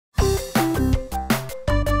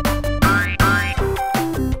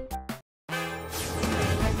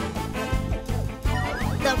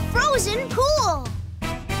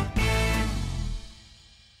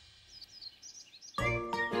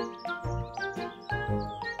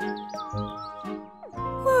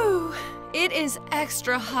It is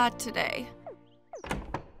extra hot today.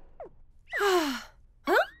 Huh?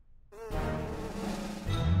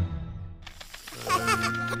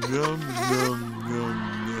 Yum, yum, yum,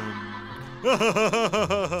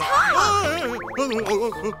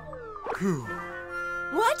 yum.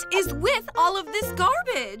 What is with all of this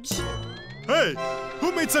garbage? Hey,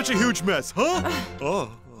 who made such a huge mess, huh?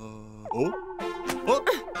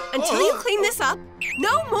 Until you clean this up,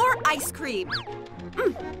 no more ice cream.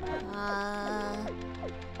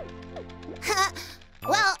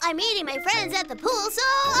 Well, I'm meeting my friends at the pool, so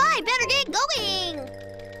I better get going.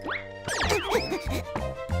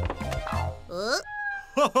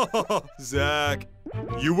 Zach,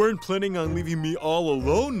 you weren't planning on leaving me all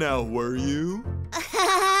alone now, were you?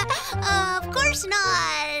 Of course not.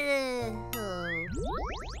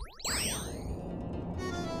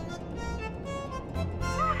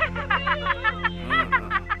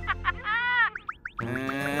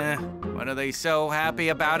 What are they so happy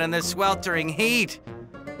about in this sweltering heat?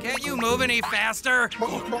 Can't you move any faster?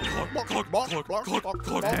 Level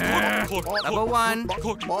 1.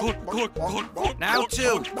 Now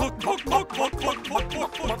 2.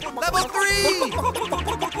 Level 3.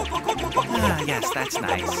 Yes, that's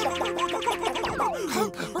nice.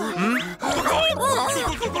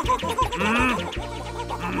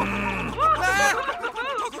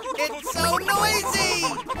 It's so noisy!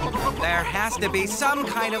 There has to be some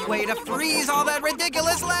kind of way to freeze all that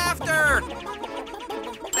ridiculous laughter!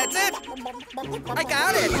 That's it! I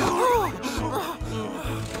got it!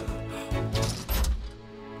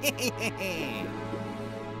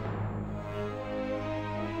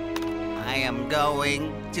 I am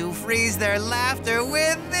going to freeze their laughter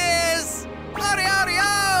with this! Howdy, howdy,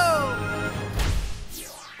 ho!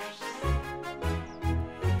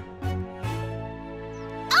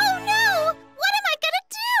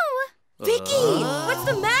 Vicky, what's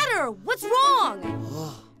the matter? What's wrong?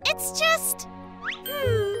 It's just...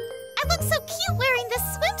 I look so cute wearing this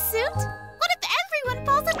swimsuit. What if everyone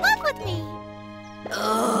falls in love with me?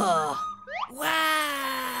 Ugh.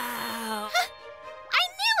 Wow. I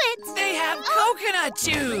knew it! They have coconut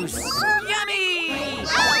juice! Yummy!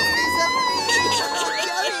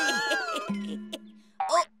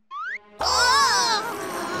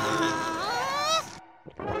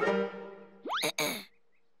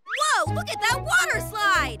 Whoa, look at that water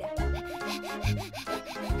slide!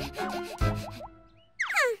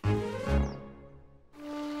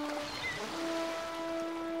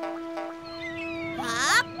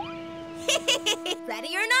 Hop!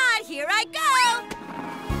 Ready or not, here I go!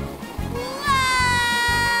 Whoa!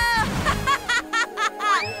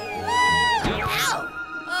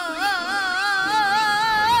 Ow!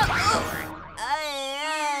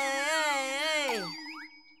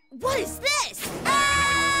 What is this?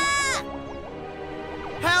 Ah!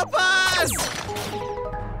 Help us!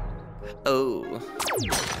 Oh.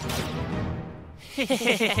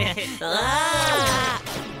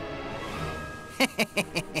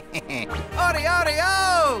 Ori, ori,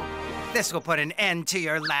 oh! This will put an end to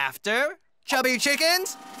your laughter. Chubby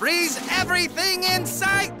chickens, freeze everything in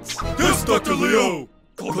sight! Yes, Dr. Leo!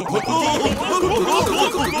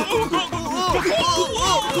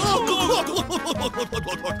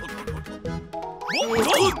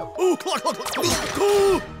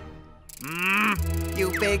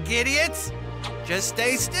 You big idiots! Just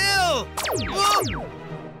stay still! Whoa.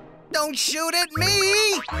 Don't shoot at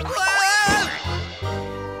me!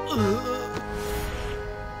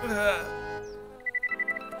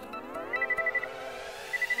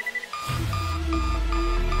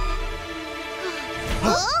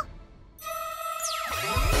 Huh?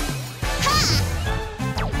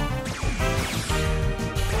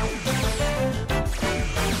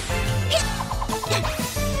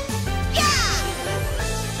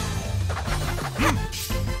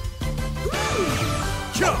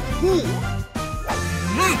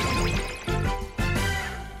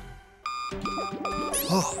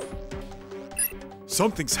 Oh.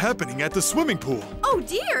 Something's happening at the swimming pool. Oh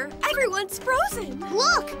dear, everyone's frozen.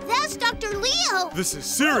 Look, that's Dr. Leo. This is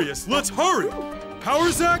serious. Let's hurry.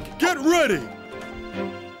 Power Zach, get ready.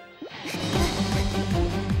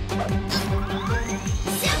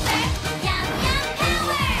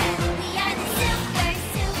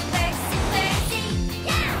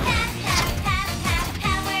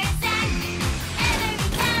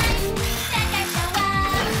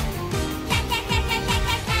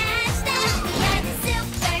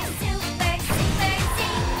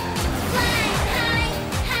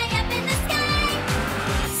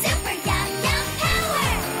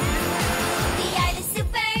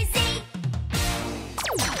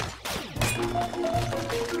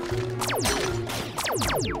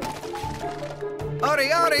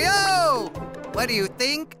 Howdy, howdy, ho! What do you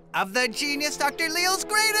think of the genius Dr. Leo's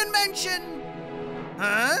great invention?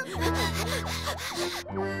 Huh?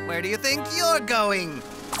 Where do you think you're going?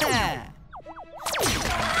 Ah!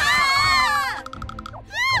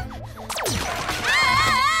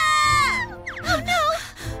 Oh no!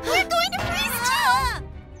 We're going to freeze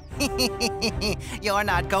too! You're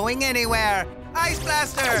not going anywhere. Ice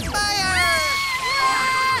Blaster,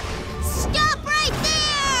 fire! Stop right there!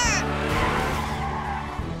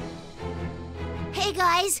 Hey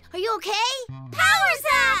guys, are you okay? Power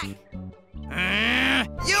Zack!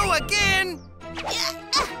 You again?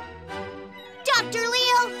 Dr.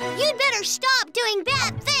 Leo, you'd better stop doing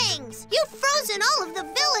bad things! You've frozen all of the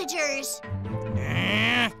villagers!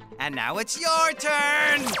 And now it's your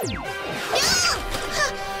turn!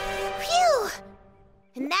 Phew!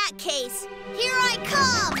 In that case, here I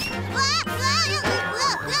come!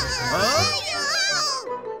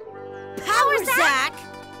 Power Zack!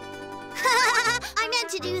 I meant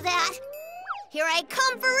to do that. Here I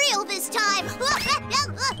come for real this time!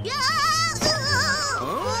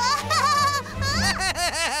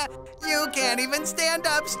 You can't even stand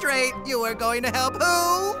up straight. You are going to help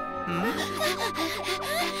who?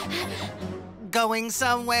 Going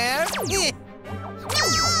somewhere?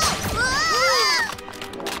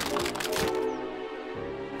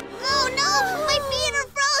 Oh no! My feet are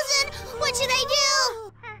frozen! What should I do?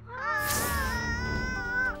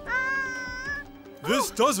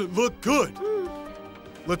 This doesn't look good.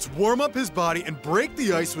 Let's warm up his body and break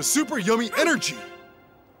the ice with super yummy energy.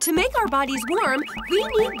 To make our bodies warm, we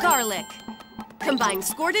need garlic. Combine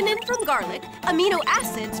scorodinin from garlic, amino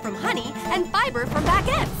acids from honey, and fiber from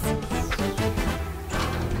baguettes.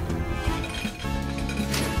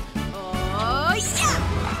 Oh, yeah!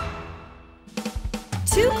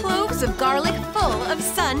 2 cloves of garlic full of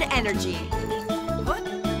sun energy.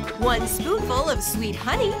 1 spoonful of sweet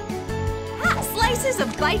honey. Slices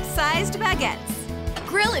of bite-sized baguettes.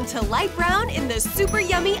 Grill until light brown in the super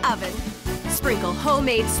yummy oven. Sprinkle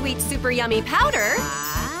homemade sweet super yummy powder.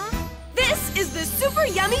 This is the super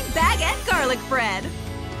yummy baguette garlic bread.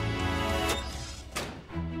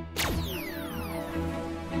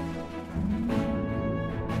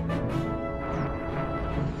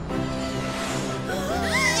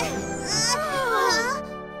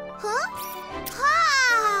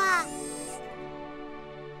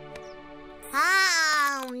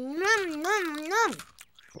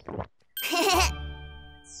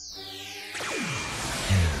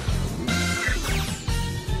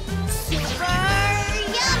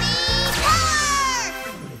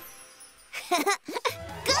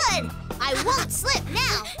 Good! I won't slip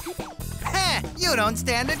now! You don't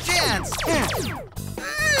stand a chance.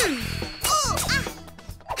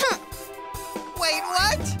 Wait,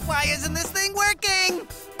 what? Why isn't this thing working?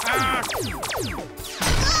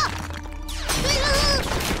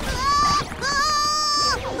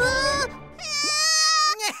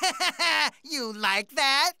 You like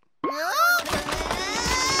that?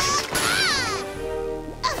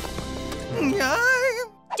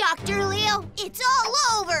 Dr. Leo, it's all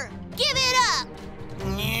over! Give it up!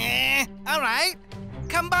 All right.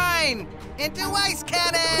 Combine into ice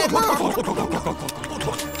cannon! What?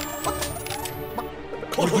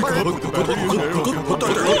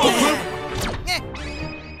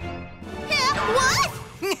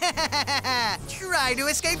 Try to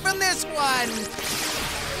escape from this one.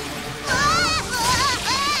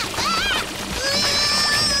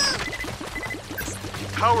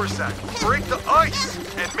 Power Zack, break the ice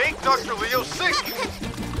and make Dr. Leo sink.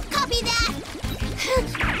 Copy that!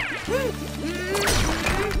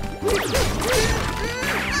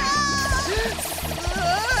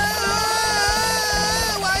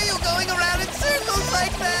 Why are you going around in circles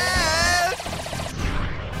like that?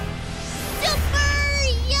 Super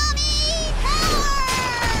yummy power!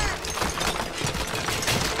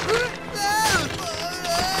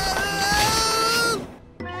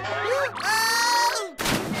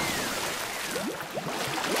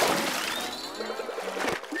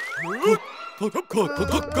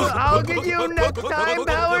 I'll get you next time,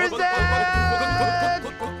 Power Zack!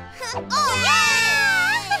 Oh,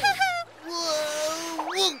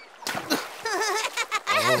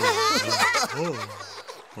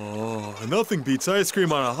 Oh, nothing beats ice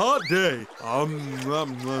cream on a hot day.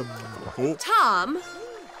 Oh. Tom,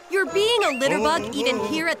 you're being a litter bug even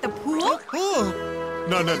here at the pool? Oh.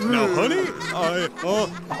 No, honey.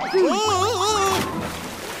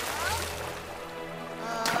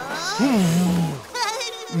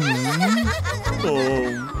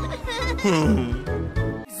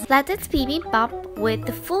 Let it bibimbap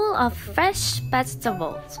with full of fresh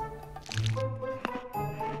vegetables.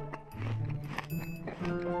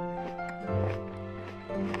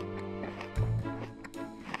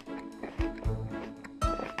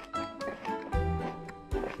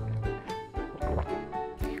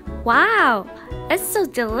 Wow, it's so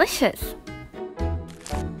delicious.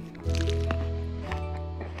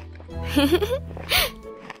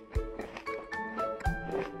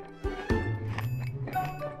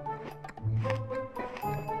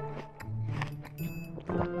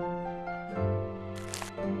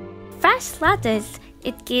 Fresh lettuce,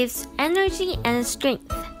 it gives energy and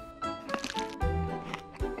strength.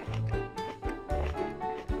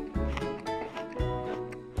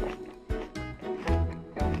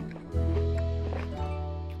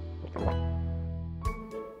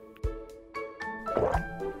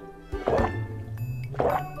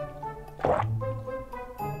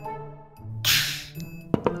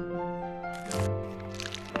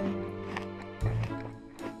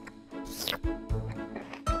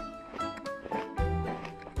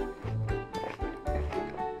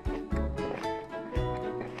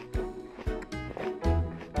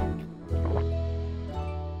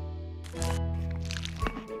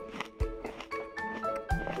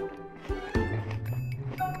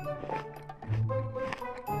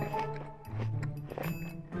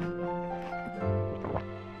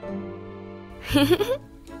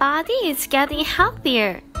 Body is getting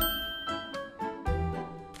healthier.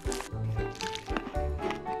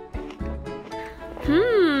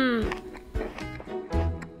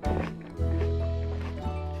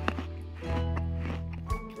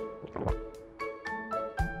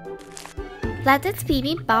 Lettuce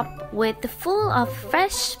bibimbap with full of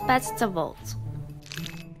fresh vegetables.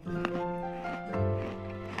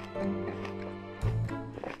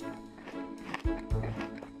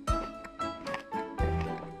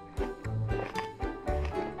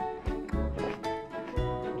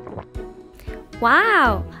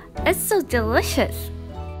 Wow, it's so delicious.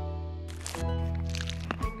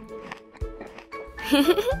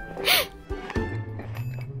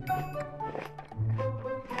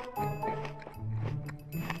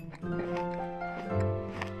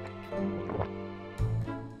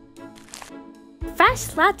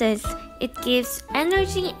 Fresh lettuce, it gives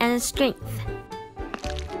energy and strength.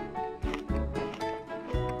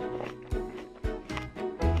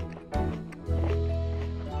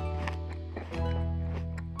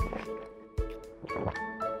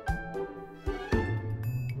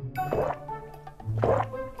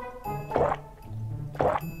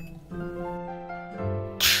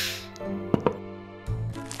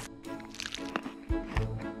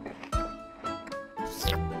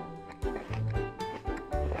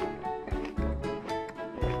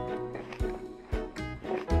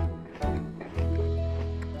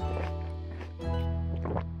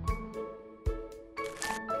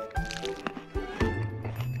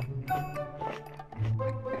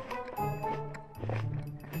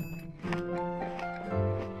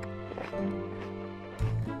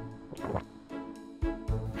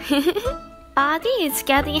 Body is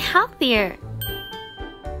getting healthier.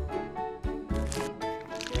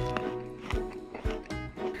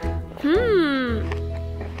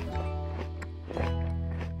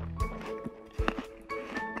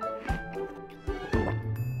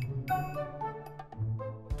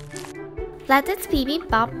 Lettuce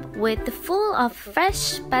bibimbap with full of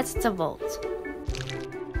fresh vegetables.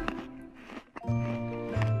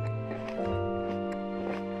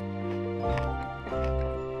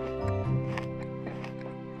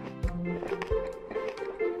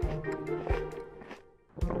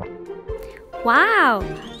 Wow,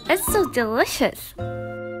 it's so delicious.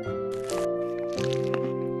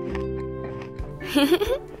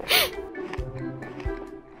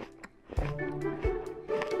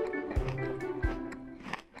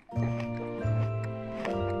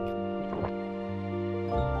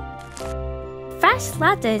 Fresh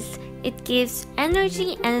lettuce, it gives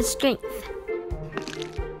energy and strength.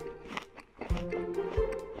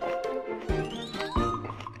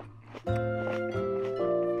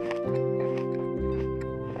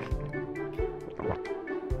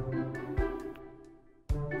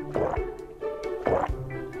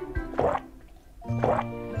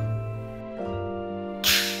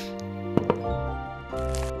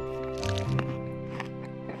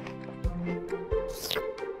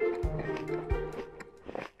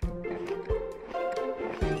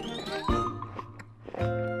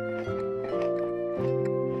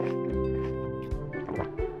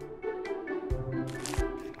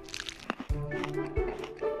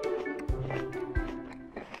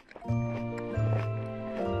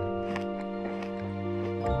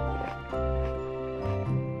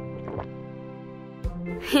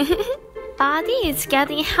 Body is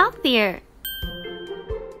getting healthier.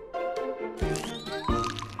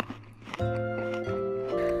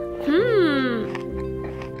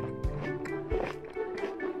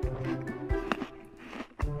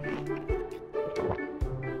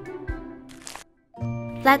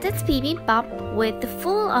 Let it bibimbap with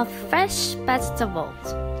full of fresh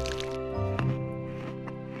vegetables.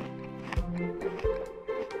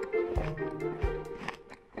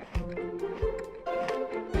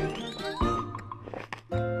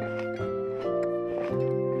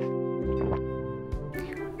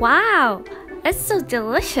 Wow, it's so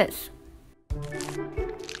delicious!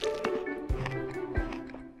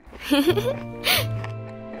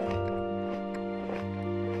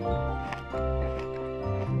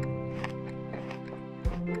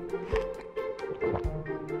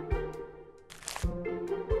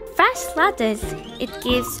 Fresh lettuce, it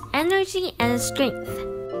gives energy and strength.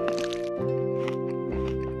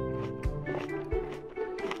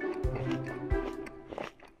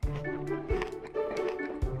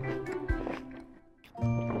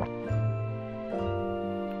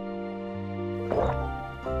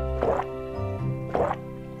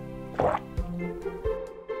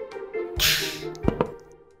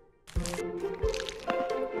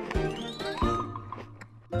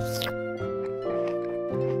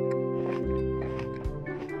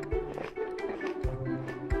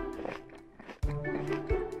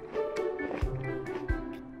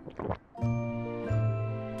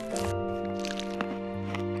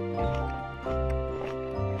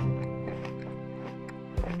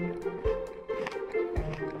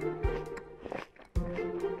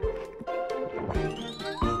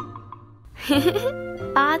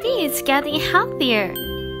 Body is getting healthier.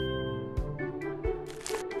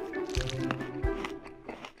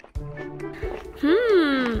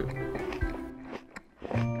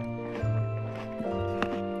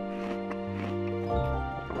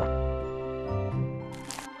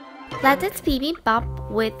 Let it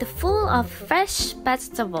bibimbap with full of fresh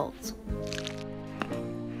vegetables.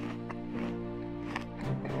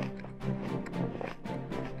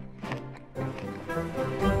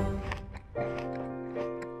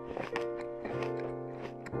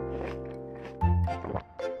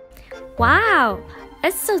 Wow,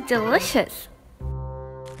 it's so delicious!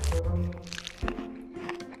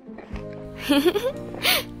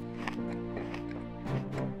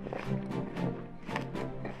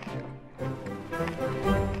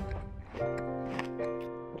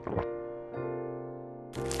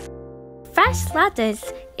 Fresh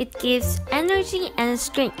lettuce, it gives energy and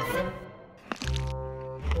strength.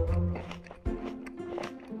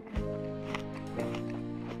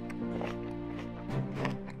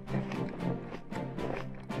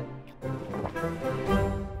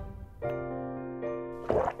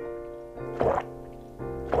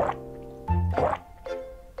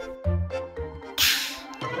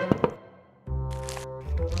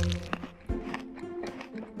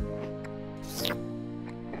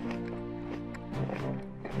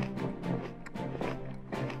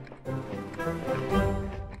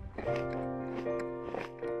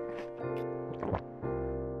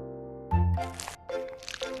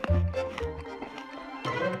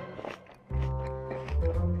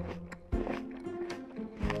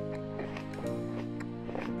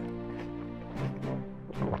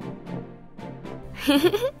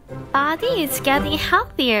 Body is getting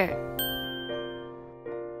healthier.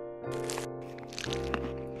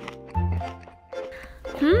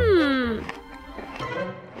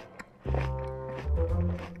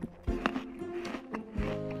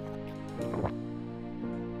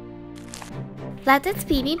 Let it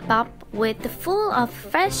bibimbap with full of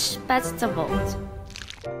fresh vegetables.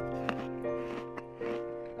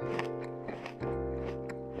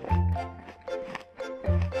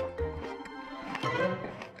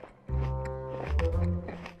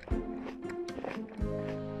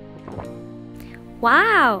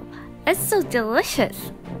 Wow, it's so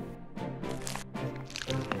delicious!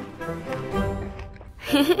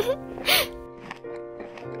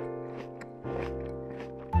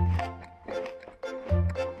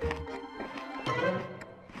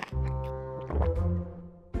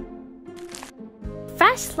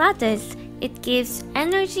 Fresh lettuce, it gives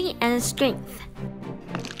energy and strength.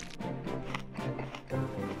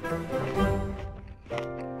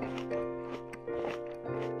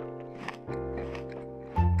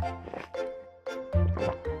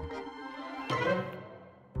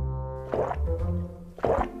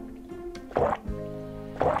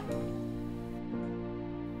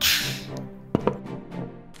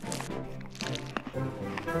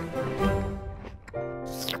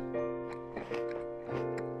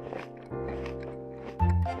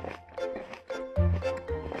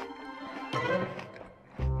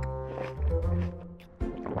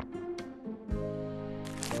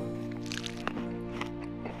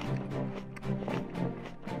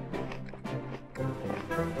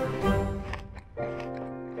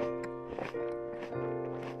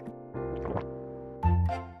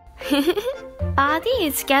 Body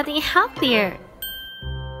is getting healthier.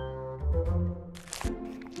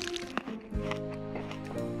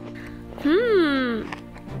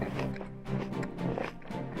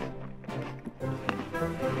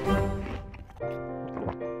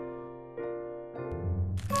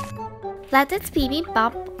 Let it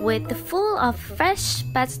bibimbap with full of fresh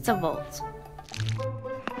vegetables.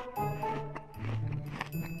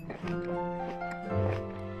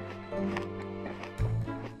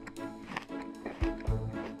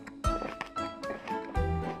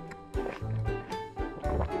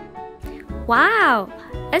 Wow,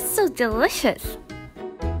 it's so delicious.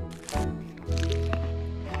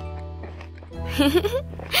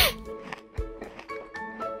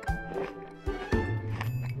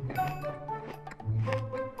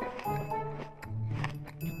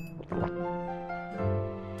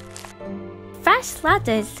 Fresh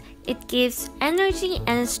lettuce, it gives energy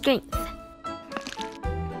and strength.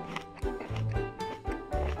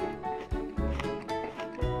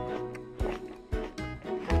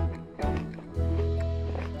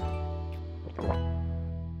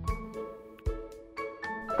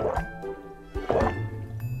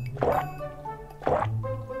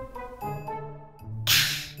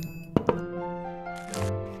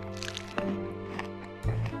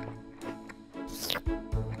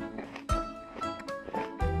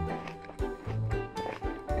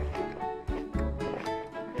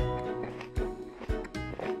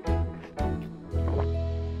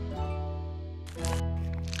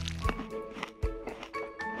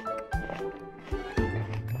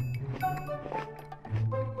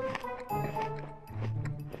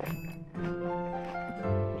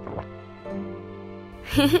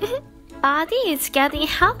 Body is getting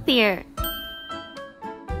healthier.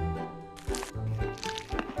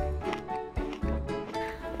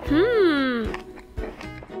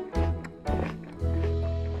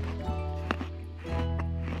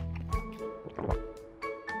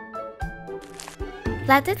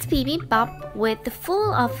 Let it bibimbap with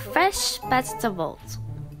full of fresh vegetables.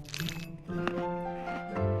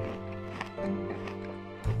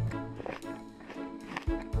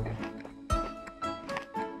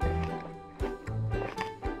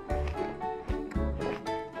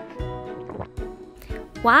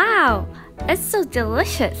 Wow, it's so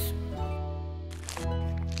delicious.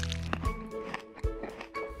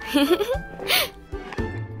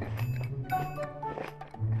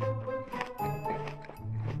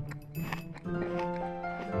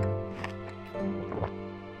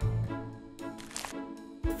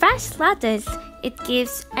 Fresh lettuce, it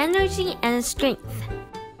gives energy and strength.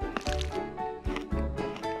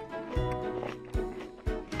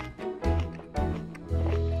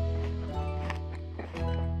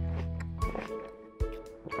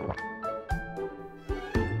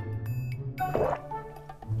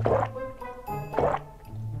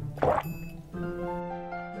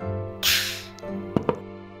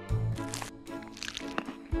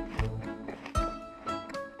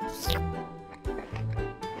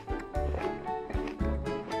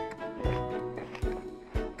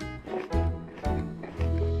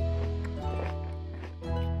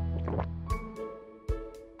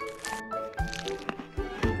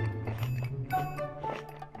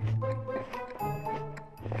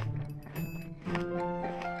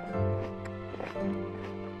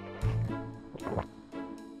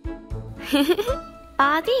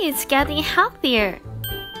 Body is getting healthier.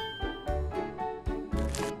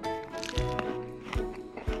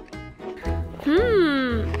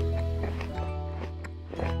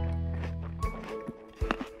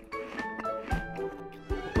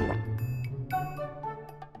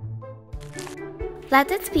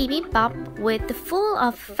 Let it bibimbap with full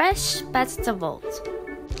of fresh vegetables.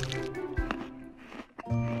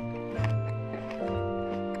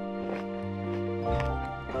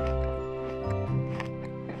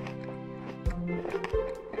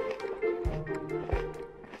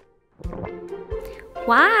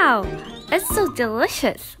 Wow, it's so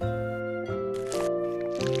delicious.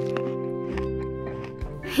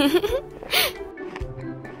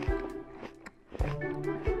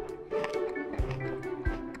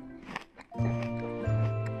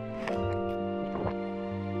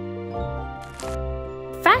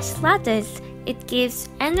 Fresh lettuce, it gives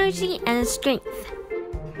energy and strength.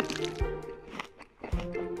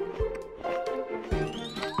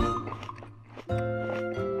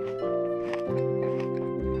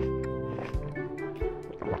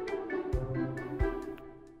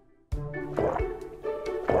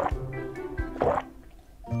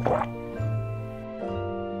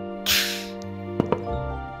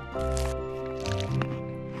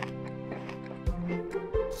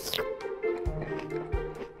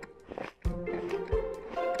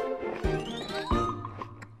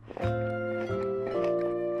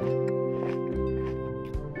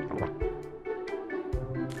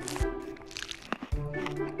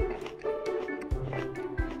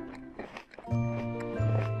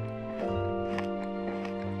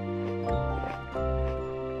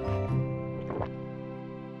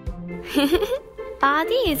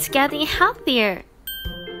 Body is getting healthier.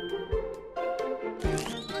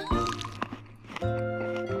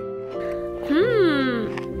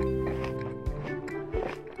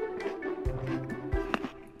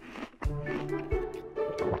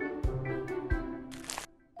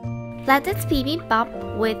 Let its baby bub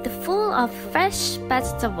with full of fresh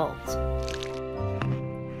vegetables.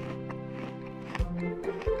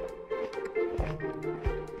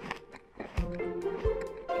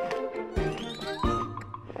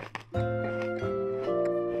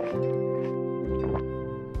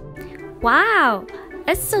 Wow,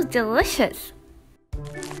 it's so delicious.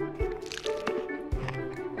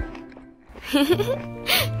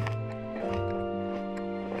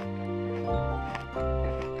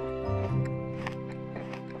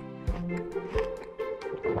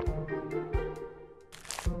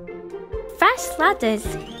 Fresh lettuce,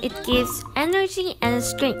 it gives energy and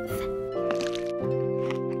strength.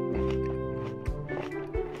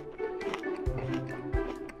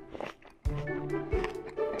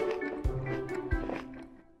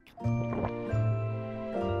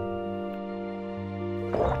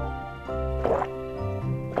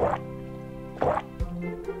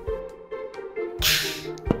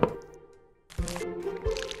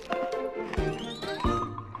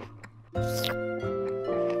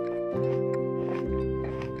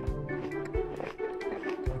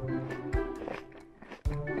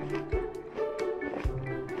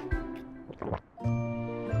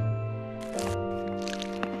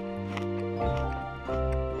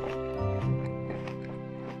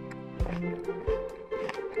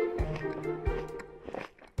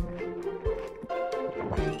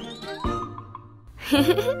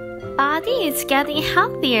 Body is getting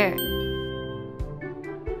healthier.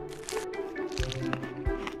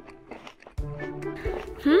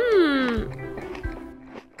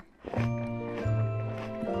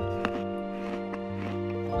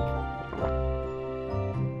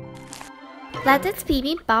 Let its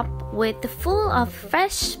baby bub with full of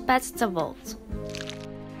fresh vegetables.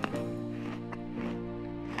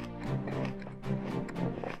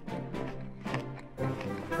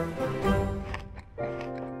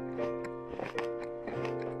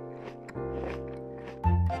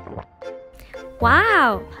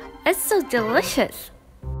 Wow, it's so delicious.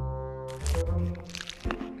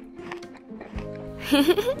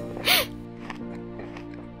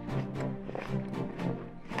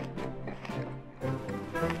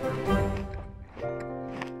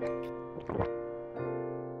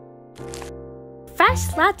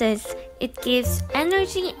 Fresh lettuce, it gives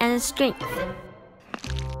energy and strength.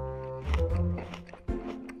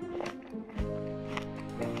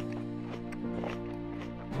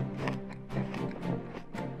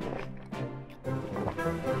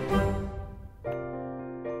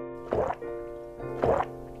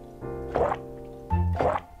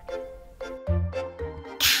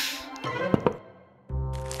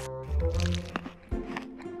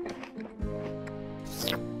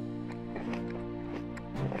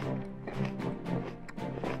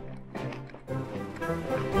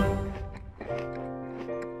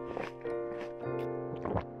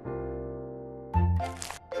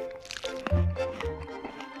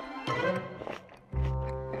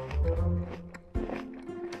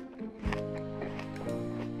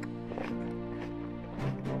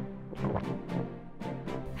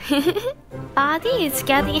 Body is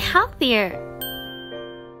getting healthier.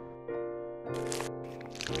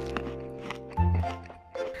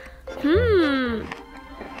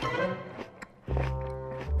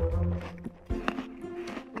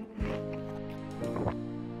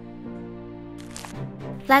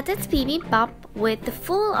 Let its baby bub with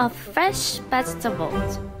full of fresh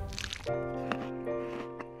vegetables.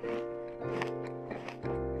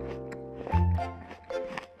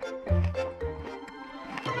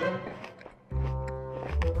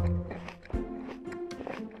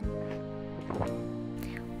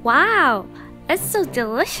 Wow, it's so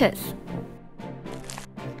delicious.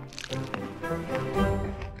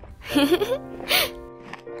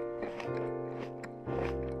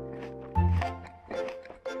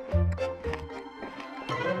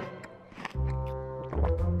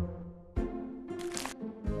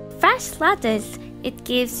 Fresh lettuce, it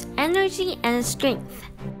gives energy and strength.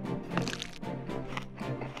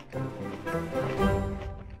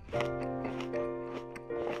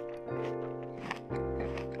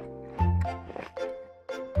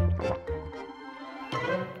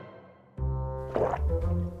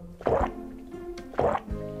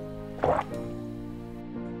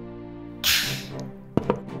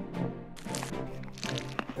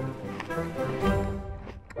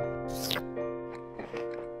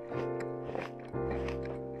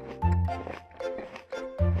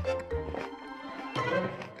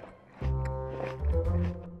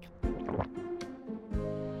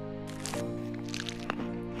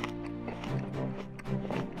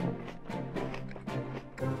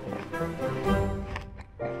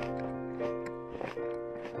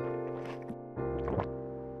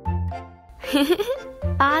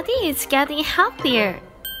 Body is getting healthier.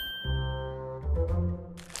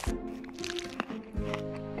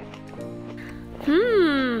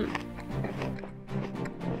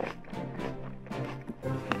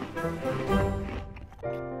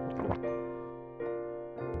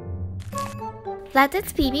 Let it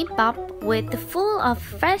bibimbap with full of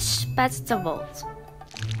fresh vegetables.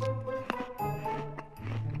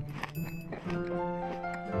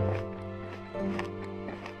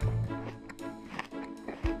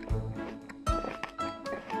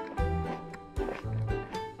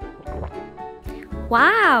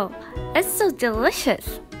 Wow, it's so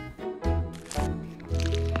delicious.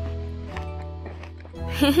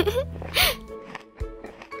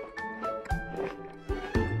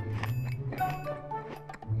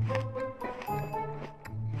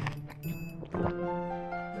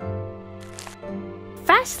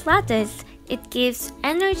 Fresh lettuce, it gives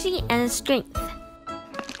energy and strength.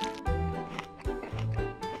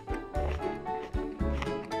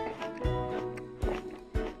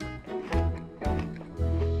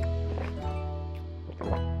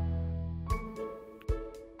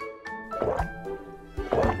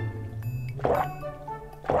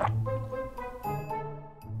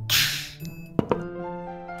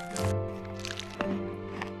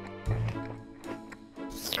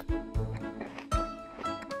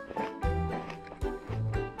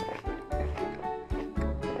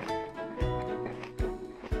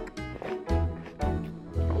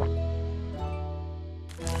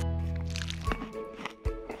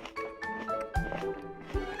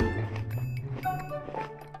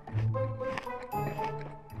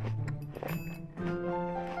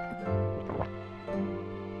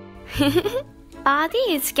 Body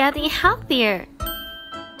is getting healthier.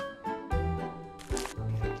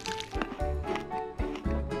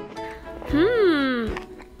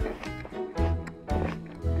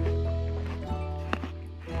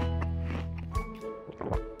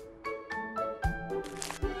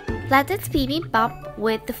 Let it bibimbap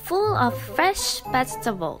with full of fresh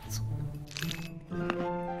vegetables.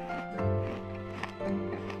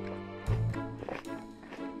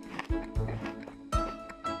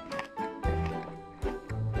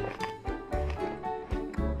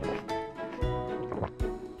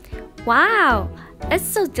 Wow, it's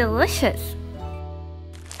so delicious.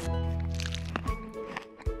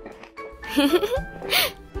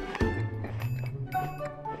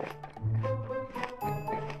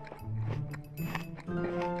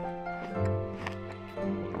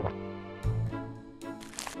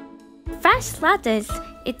 Fresh lettuce,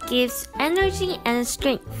 it gives energy and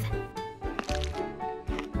strength.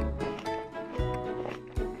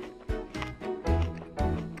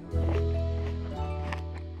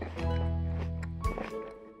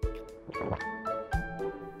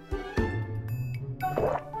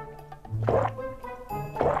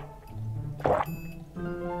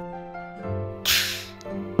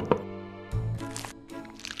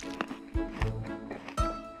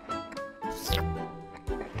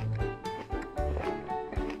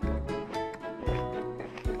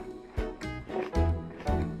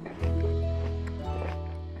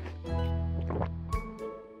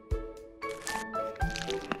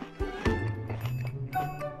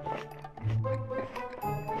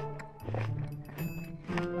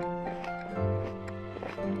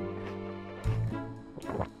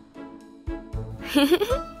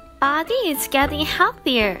 Body is getting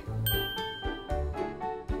healthier.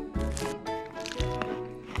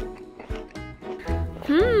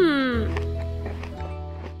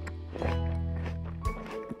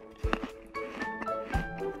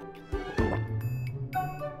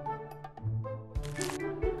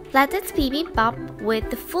 Let it bibimbap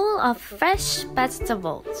with full of fresh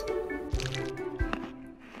vegetables.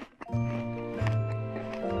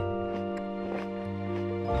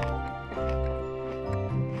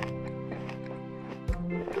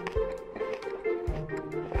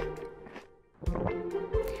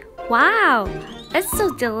 Wow, it's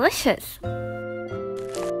so delicious.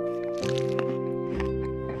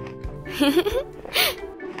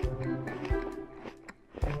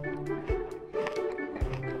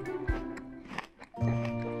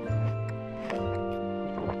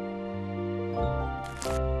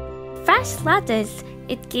 Fresh lettuce,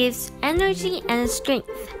 it gives energy and strength.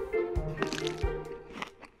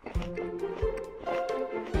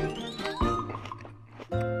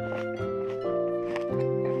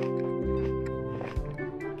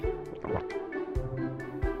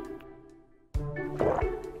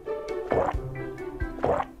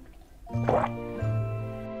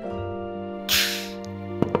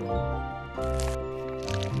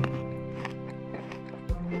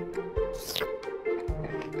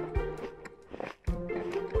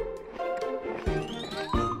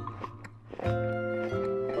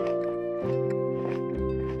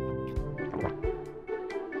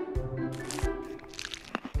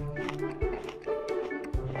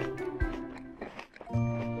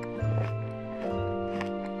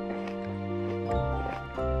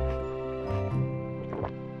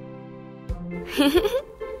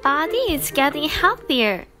 Body is getting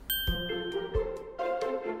healthier.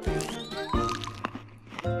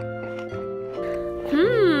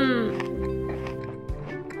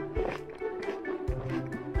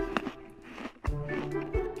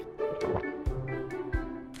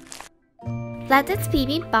 Let its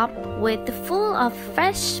bibimbap with full of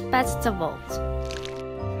fresh vegetables.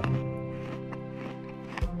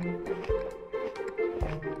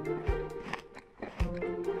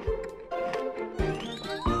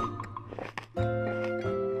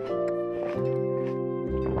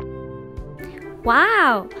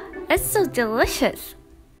 Wow, it's so delicious.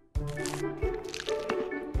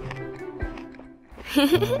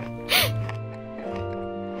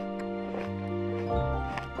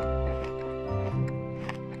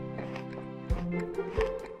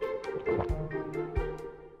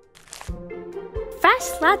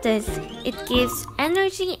 Fresh lettuce, it gives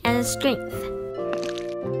energy and strength.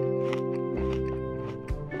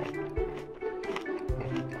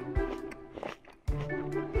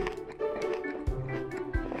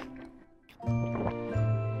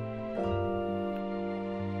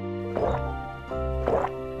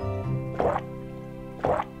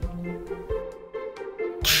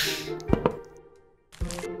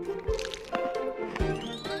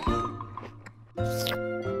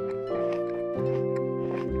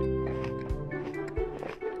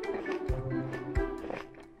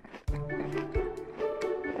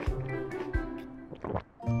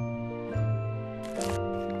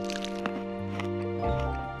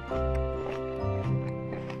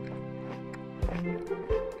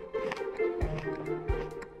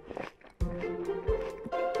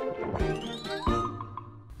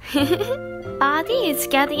 Body is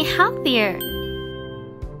getting healthier.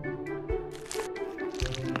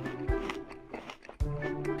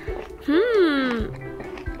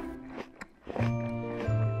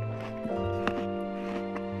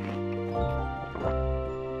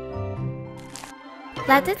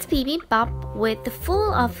 Let its bibimbap with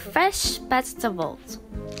full of fresh vegetables.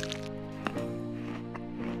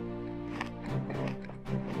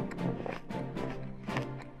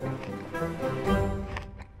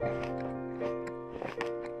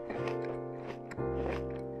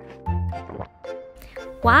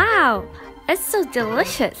 Wow, it's so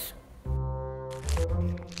delicious.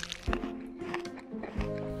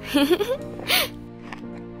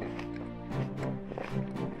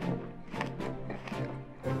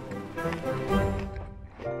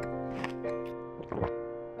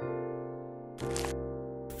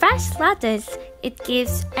 Fresh lettuce, it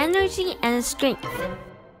gives energy and strength.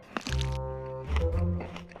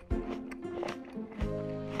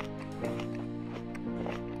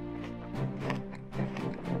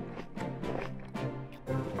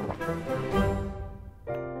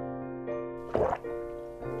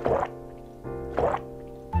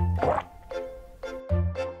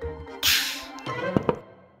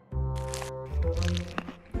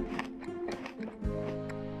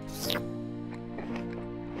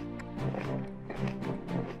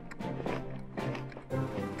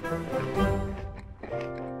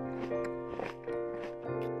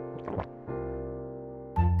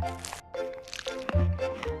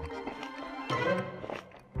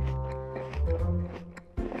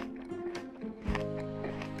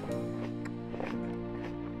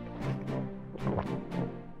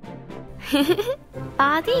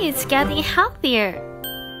 Body is getting healthier.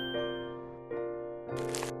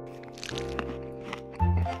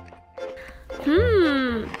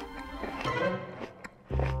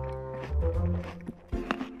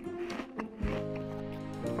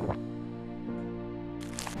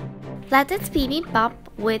 Let its bibimbap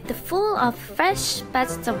with full of fresh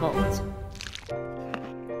vegetables.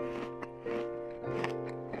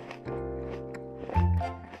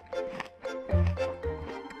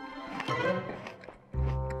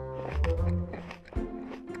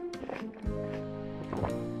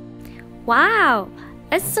 Wow,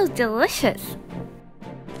 it's so delicious.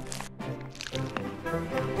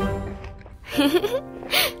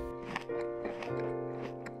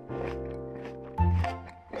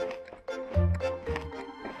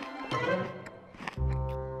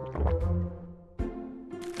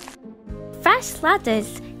 Fresh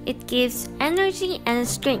lettuce, it gives energy and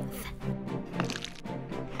strength.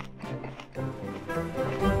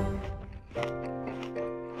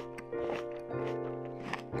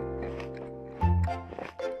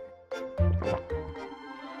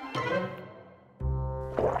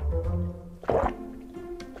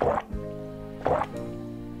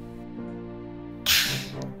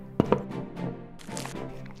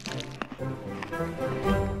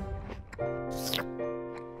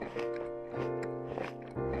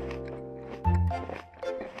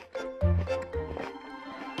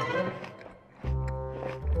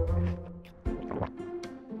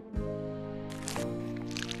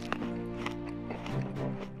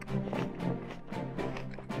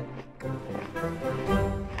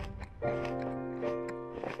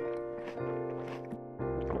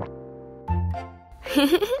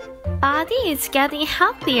 Body is getting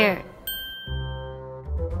healthier.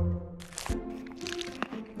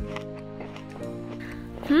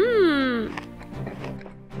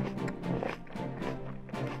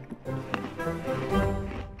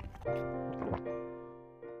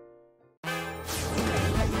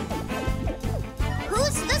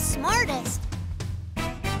 Who's the smartest?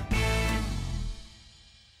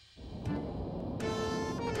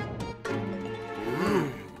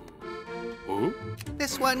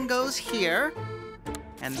 This one goes here,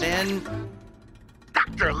 and then...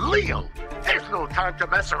 Dr. Leo, there's no time to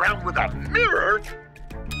mess around with a mirror.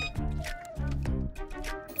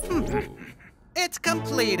 It's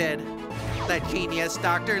completed. The genius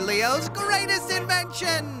Dr. Leo's greatest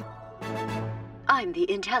invention! I'm the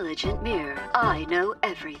intelligent mirror. I know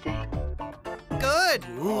everything. Good.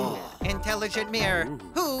 Intelligent mirror,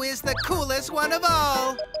 who is the coolest one of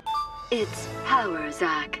all? It's Power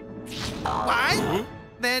Zack. What?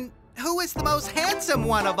 Then who is the most handsome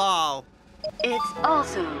one of all? It's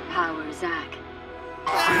also Power Zack.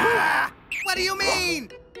 Ah! What do you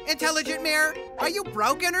mean? Intelligent mirror, are you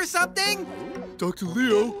broken or something? Dr.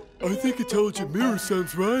 Leo, I think Intelligent Mirror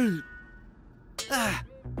sounds right.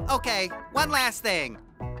 Okay, one last thing.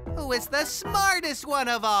 Who is the smartest one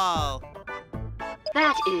of all?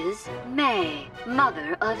 That is May,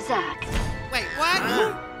 mother of Zack. Wait, what?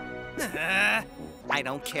 I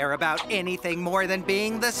don't care about anything more than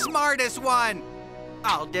being the smartest one.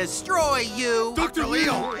 I'll destroy you. Dr.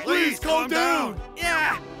 Leo, please calm down.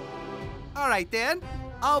 Yeah. All right, then.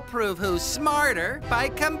 I'll prove who's smarter by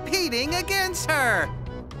competing against her.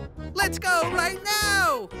 Let's go right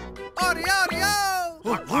now. Audio!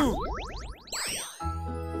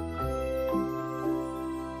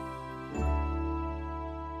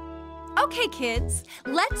 Okay, kids,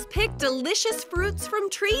 let's pick delicious fruits from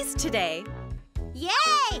trees today. Yay!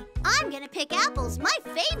 I'm gonna pick apples, my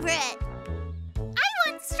favorite. I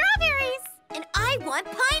want strawberries. And I want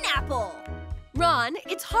pineapple. Ron,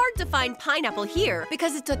 it's hard to find pineapple here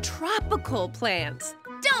because it's a tropical plant.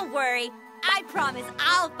 Don't worry. I promise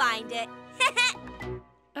I'll find it.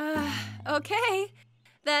 Okay.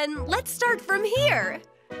 Then let's start from here.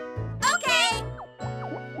 Okay.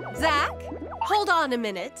 Zach, hold on a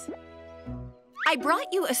minute. I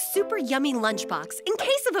brought you a super yummy lunchbox in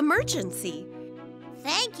case of emergency.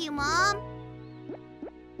 Thank you, Mom.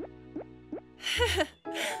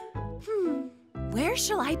 Where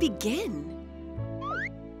shall I begin?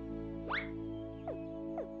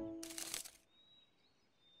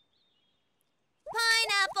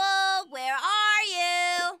 Pineapple, where are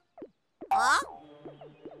you? Huh?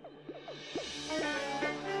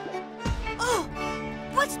 Oh,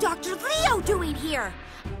 what's Dr. Leo doing here?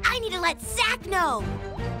 I need to let Zach know.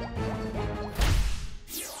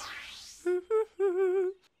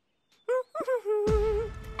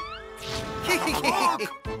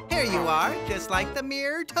 Here you are, just like the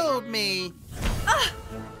mirror told me.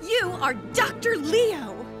 You are Dr.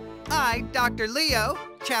 Leo. I, Dr. Leo,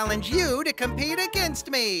 challenge you to compete against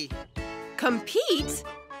me. Compete?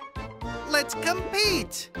 Let's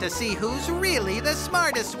compete to see who's really the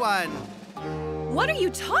smartest one. What are you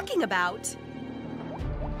talking about?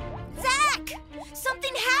 Zach!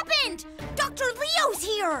 Something happened! Dr. Leo's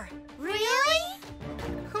here! Really?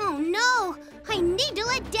 Oh, no. I need to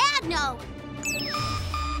let Dad know.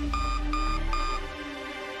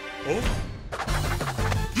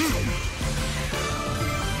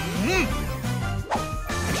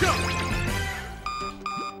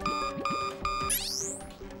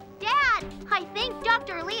 Dad, I think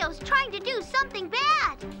Dr. Leo's trying to do something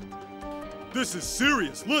bad. This is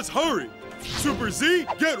serious. Let's hurry. Super Z,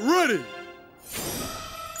 get ready.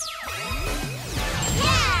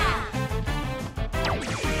 Yeah!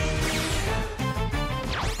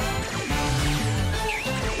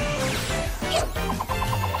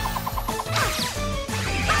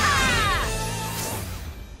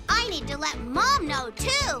 I need to let Mom know,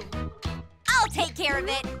 too. I'll take care of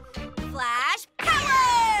it. Flash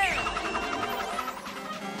power!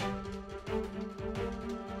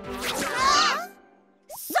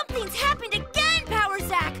 Something's happened again, Power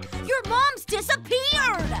Zack! Your mom's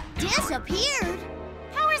disappeared! Disappeared?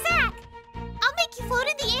 Power Zack! I'll make you float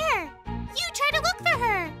in the air. You try to look for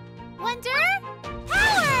her. Wonder?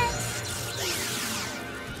 Power!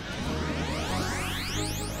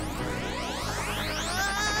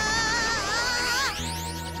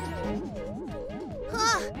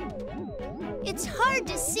 It's hard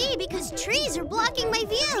to see because trees are blocking my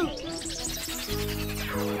view.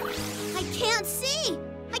 I can't see.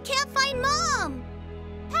 I can't find Mom.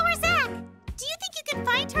 Power Zack, do you think you can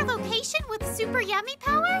find her location with super yummy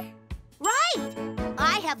power? Right.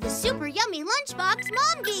 I have the super yummy lunchbox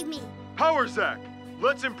Mom gave me. Power Zack,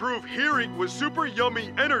 let's improve hearing with super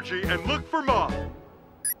yummy energy and look for Mom.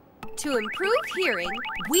 To improve hearing,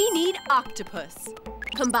 we need octopus.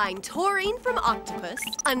 Combine taurine from octopus,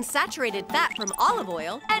 unsaturated fat from olive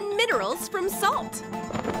oil, and minerals from salt.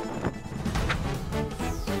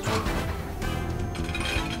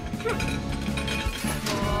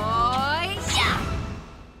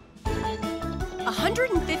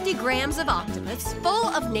 150 grams of octopus full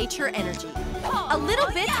of nature energy, a little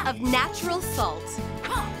bit of natural salt,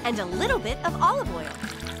 and a little bit of olive oil.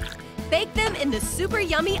 Bake them in the super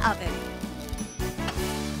yummy oven.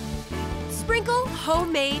 Sprinkle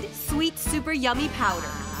homemade sweet super yummy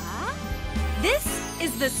powder. This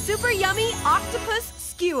is the super yummy octopus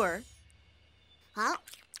skewer. Huh?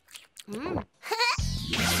 Super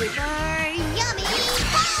yummy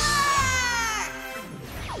power!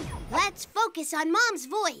 Let's focus on Mom's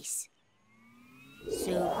voice.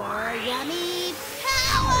 Super yummy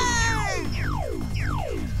power!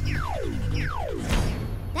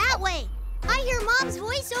 That way. I hear Mom's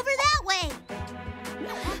voice over that way.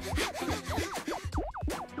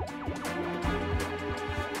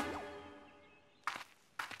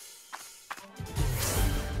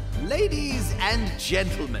 Ladies and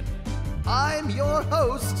gentlemen, I'm your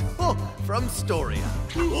host, Hook from Storia.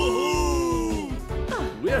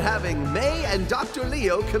 We're having May and Dr.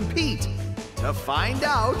 Leo compete to find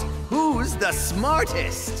out who's the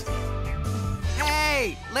smartest.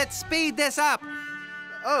 Hey, let's speed this up.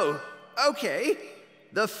 Oh, okay.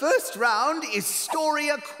 The first round is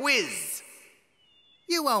Storia Quiz.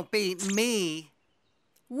 You won't beat me.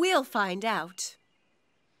 We'll find out.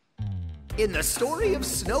 In the story of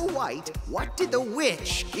Snow White, what did the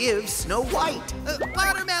witch give Snow White?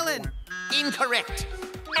 Watermelon. Incorrect.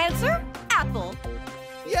 Answer, apple.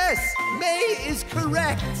 Yes, May is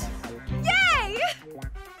correct. Yay!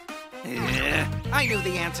 I knew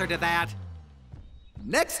the answer to that.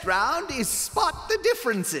 Next round is Spot the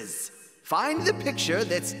Differences. Find the picture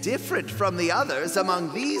that's different from the others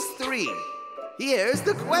among these three. Here's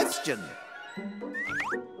the question.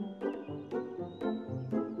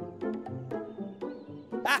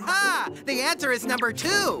 Aha! The answer is number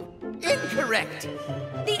 2. Incorrect.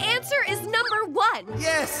 The answer is number 1.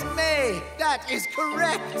 Yes, May, that is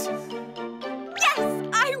correct. Yes,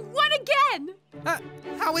 I won again.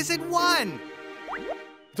 How is it 1?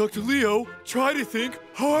 Dr. Leo, try to think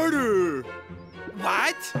harder.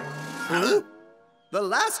 What? Huh? The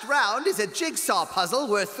last round is a jigsaw puzzle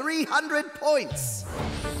worth 300 points.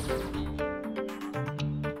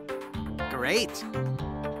 Great.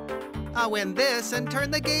 I'll win this and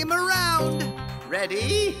turn the game around.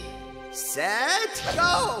 Ready, set,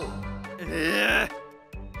 go!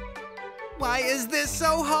 Why is this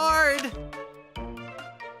so hard?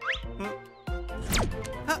 No!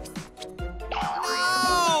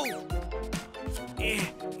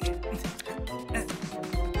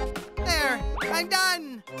 There, I'm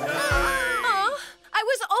done. Aw, I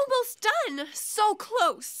was almost done. So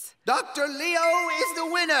close. Dr. Leo is the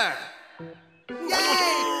winner.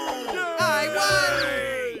 Yay! I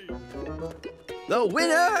won! The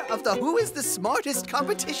winner of the Who is the Smartest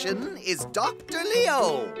competition is Dr.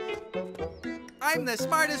 Leo. I'm the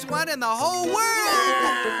smartest one in the whole world!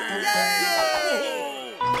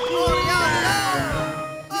 Yay!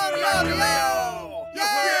 Oreo!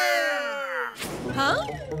 Yeah! Huh?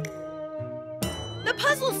 The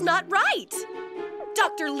puzzle's not right.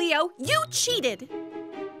 Dr. Leo, you cheated.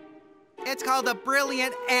 It's called a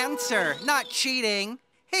brilliant answer, not cheating.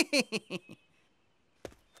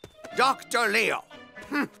 Dr. Leo,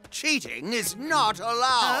 cheating is not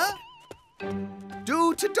allowed. Huh?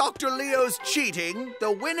 Due to Dr. Leo's cheating,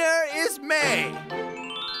 the winner is May.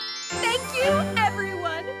 Thank you,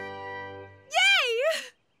 everyone.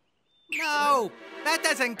 Yay! No, that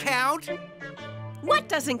doesn't count. What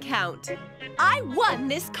doesn't count? I won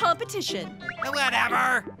this competition.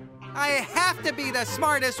 Whatever. I have to be the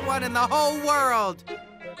smartest one in the whole world.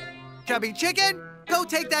 Chubby Chicken, go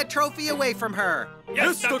take that trophy away from her.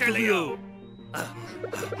 Yes, Dr. Leo.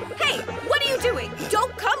 Hey, what are you doing?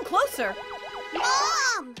 Don't come closer.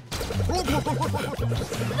 Mom!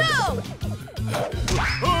 No!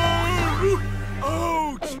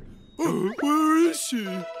 Ouch! Where is she?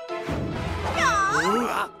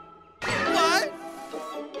 What?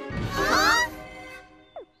 Huh?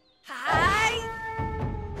 Hi!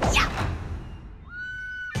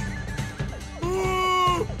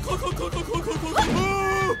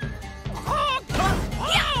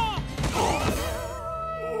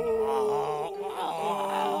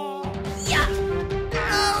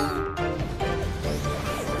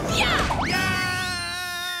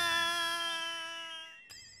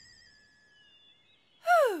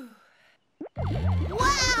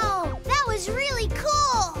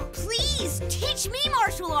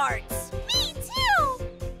 martial arts. Me too.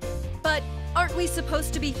 But aren't we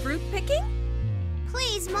supposed to be fruit picking?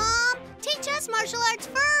 Please, Mom, teach us martial arts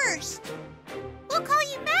first. We'll call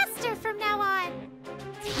you Master from now on.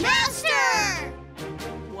 Master!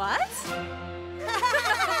 What?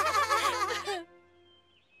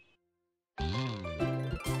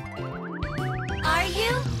 Are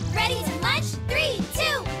you ready to munch? 3, 2,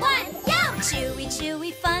 1, yum! Chewy,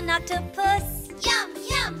 chewy, fun octopus. Yum,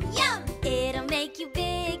 yum, yum! It'll make you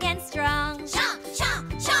big and strong. Jump,